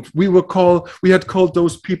you. And we had called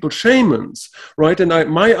those people shamans, right? And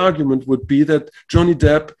my argument would be that Johnny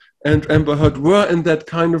Depp and Amber Heard were in that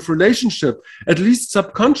kind of relationship, at least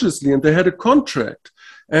subconsciously, and they had a contract,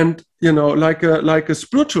 and like a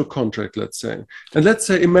spiritual contract, let's say. And let's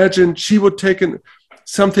say, imagine she would take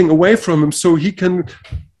something away from him so he can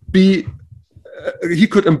be, he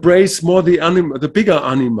could embrace more the bigger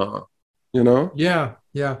anima, Yeah.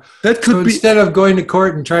 Yeah. That could be, instead of going to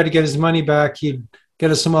court and try to get his money back, he'd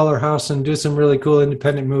get a smaller house and do some really cool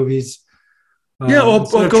independent movies. Or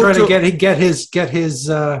try to get his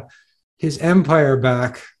empire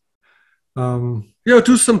back.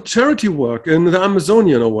 Do some charity work in the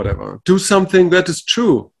Amazonian or whatever. Do something that is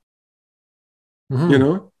true.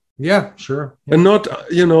 Mm-hmm. Yeah, sure. Yeah. And not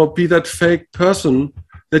be that fake person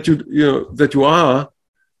that you are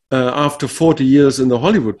after 40 years in the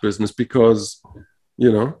Hollywood business, because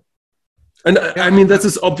and I mean, this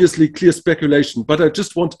is obviously clear speculation, but I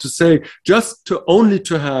just wanted to say,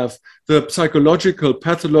 to have the psychological,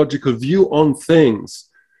 pathological view on things,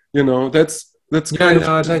 that's that's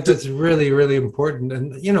really, really important.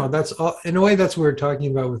 And, that's all, in a way, that's what we're talking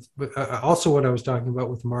about with also what I was talking about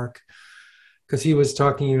with Mark, because he was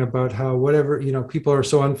talking about how whatever, people are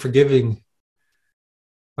so unforgiving.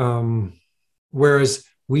 Whereas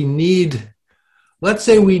let's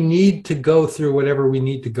say we need to go through whatever we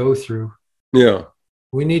need to go through. Yeah.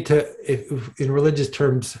 We need to, in religious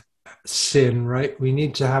terms, sin, right? We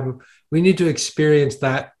need to experience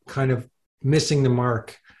that kind of missing the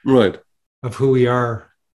mark, right, of who we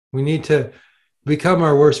are. We need to become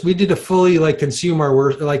our worst. We need to fully consume our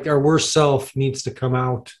worst, our worst self needs to come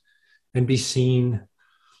out and be seen.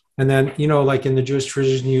 And then, like in the Jewish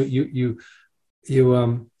tradition, you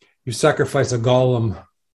sacrifice a golem,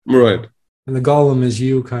 right? And the golem is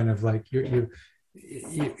you, kind of like you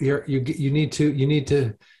need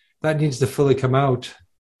to that needs to fully come out,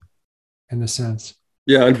 in a sense.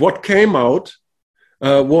 Yeah, and what came out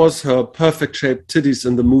was her perfect shaped titties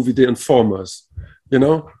in the movie The Informers.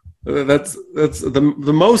 That's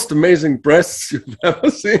the most amazing breasts you've ever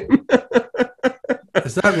seen.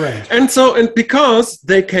 Is that right? And because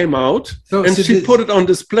they came out she put it on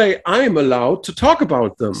display, I'm allowed to talk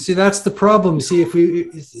about them. See, that's the problem. See,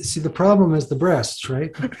 the problem is the breasts,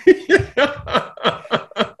 right?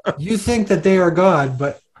 You think that they are God,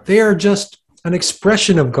 but they are just an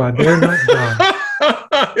expression of God. They're not God.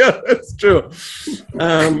 Yeah, that's true.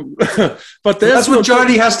 But that's what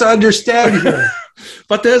Johnny has to understand here.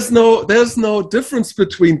 But there's no difference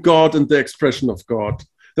between God and the expression of God.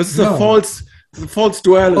 This is a false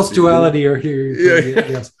duality. False duality, or here,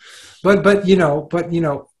 yes. But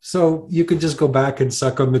so you could just go back and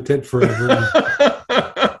suck on the tit forever.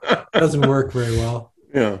 Doesn't work very well.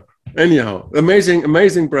 Yeah. Anyhow,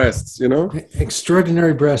 amazing breasts,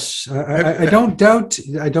 Extraordinary breasts. I don't doubt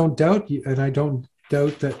you, and I don't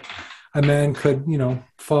doubt that a man could,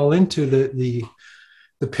 fall into the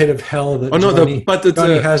pit of hell that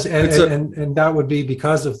Johnny has, and that would be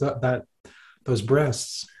because of those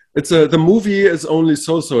breasts. The movie is only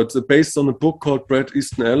so. It's based on a book called Bret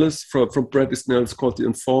Easton Ellis from Bret Easton Ellis called The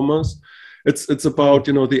Informers. It's about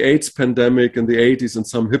the AIDS pandemic in the 80s and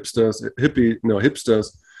some hipsters.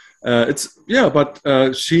 But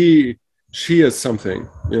she is something,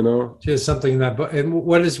 She is something in that book. And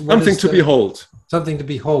what is something to behold? Something to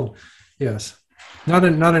behold. Yes, not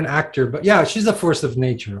an actor, but yeah, she's a force of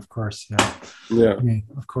nature, of course. Yeah,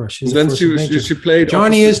 of course. She's a force of nature. She played.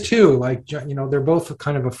 Johnny is too. Like they're both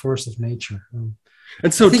kind of a force of nature.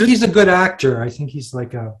 And so I think he's a good actor. I think he's I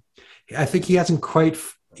think he hasn't quite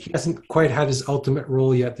had his ultimate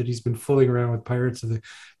role yet. That he's been fooling around with Pirates of the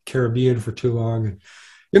Caribbean for too long. And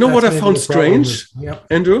you know what I found strange,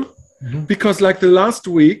 Andrew? Mm-hmm. Because like the last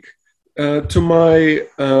week, to my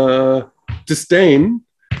disdain,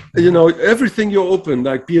 everything you open,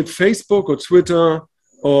 like be it Facebook or Twitter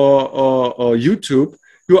or YouTube,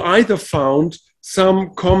 you either found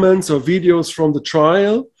some comments or videos from the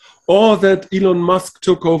trial or that Elon Musk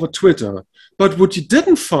took over Twitter. But what you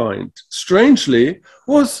didn't find, strangely,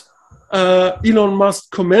 was Elon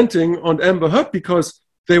Musk commenting on Amber Heard, because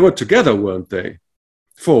they were together, weren't they,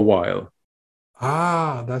 for a while?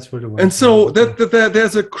 That's what it was. And so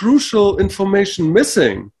there's a crucial information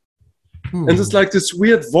missing. And it's like this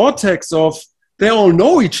weird vortex of they all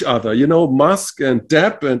know each other, Musk and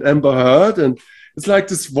Depp and Amber Heard. And it's like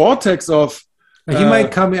this vortex of... he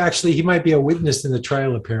might come, actually, he might be a witness in the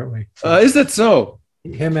trial, apparently. Is that so?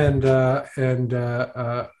 Him and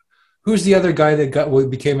who's the other guy that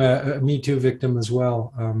became a Me Too victim as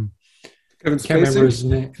well? Kevin Spacey? Can't remember his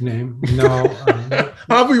name. No.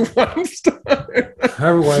 Harvey Weinstein.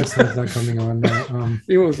 Harvey Weinstein's not coming on now.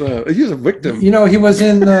 He was a victim. He was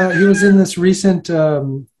in this recent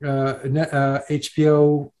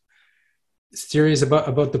HBO series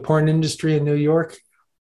about the porn industry in New York.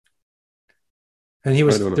 And he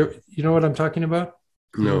was there. You know what I'm talking about?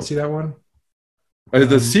 No. You didn't see that one?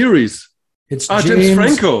 The series. It's James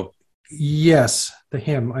Franco. Yes,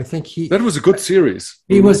 him. I think that was a good series.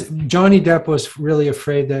 Johnny Depp was really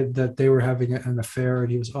afraid that they were having an affair,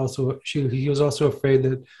 and he was also afraid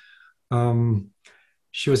that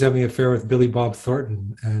she was having an affair with Billy Bob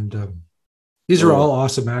Thornton. And these are all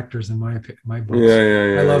awesome actors in my books.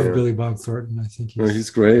 Yeah. I love Billy Bob Thornton. I think he's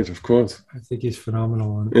great, of course. I think he's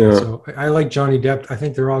phenomenal. And yeah. So I like Johnny Depp. I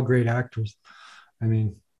think they're all great actors. I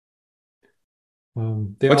mean,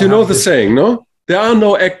 but you know the saying, no? There are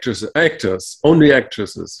no actors, only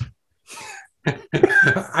actresses.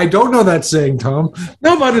 I don't know that saying, Tom.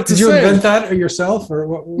 No, but it's Did you invent that yourself, or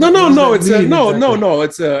what? No. It's no.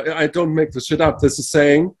 It's I don't make the shit up. This is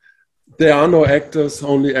saying there are no actors,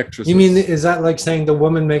 only actresses. You mean, is that like saying the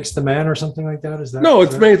woman makes the man, or something like that? Is that? No,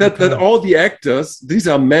 it's made that all the actors, these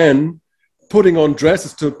are men putting on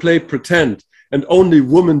dresses to play pretend, and only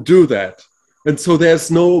women do that. And so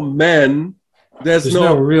there's no man. There's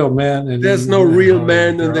no real man. There's no real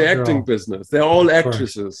man in the acting business. They're all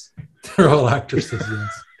actresses. They're all actresses. Yes,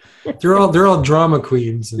 they're all drama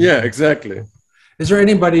queens. Yeah, exactly. Is there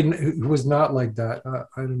anybody who was not like that?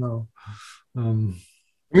 I don't know. I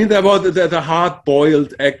mean, there were the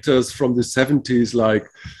hard-boiled actors from the 70s,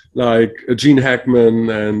 like Gene Hackman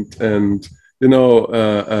and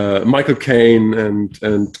Michael Caine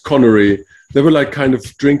and Connery. They were like kind of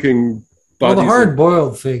drinking. Well, the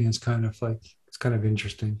hard-boiled thing is kind of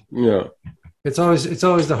interesting. Yeah, it's always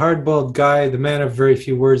the hard-boiled guy, the man of very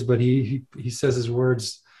few words, but he says his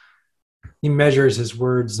words. He measures his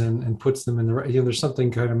words and puts them in the right. There's something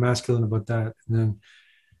kind of masculine about that, and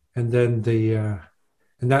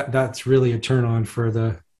that's really a turn on for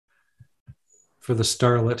the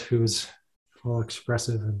starlet who's all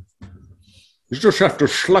expressive and. You just have to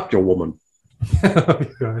slap your woman. Oh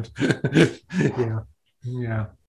God. Yeah.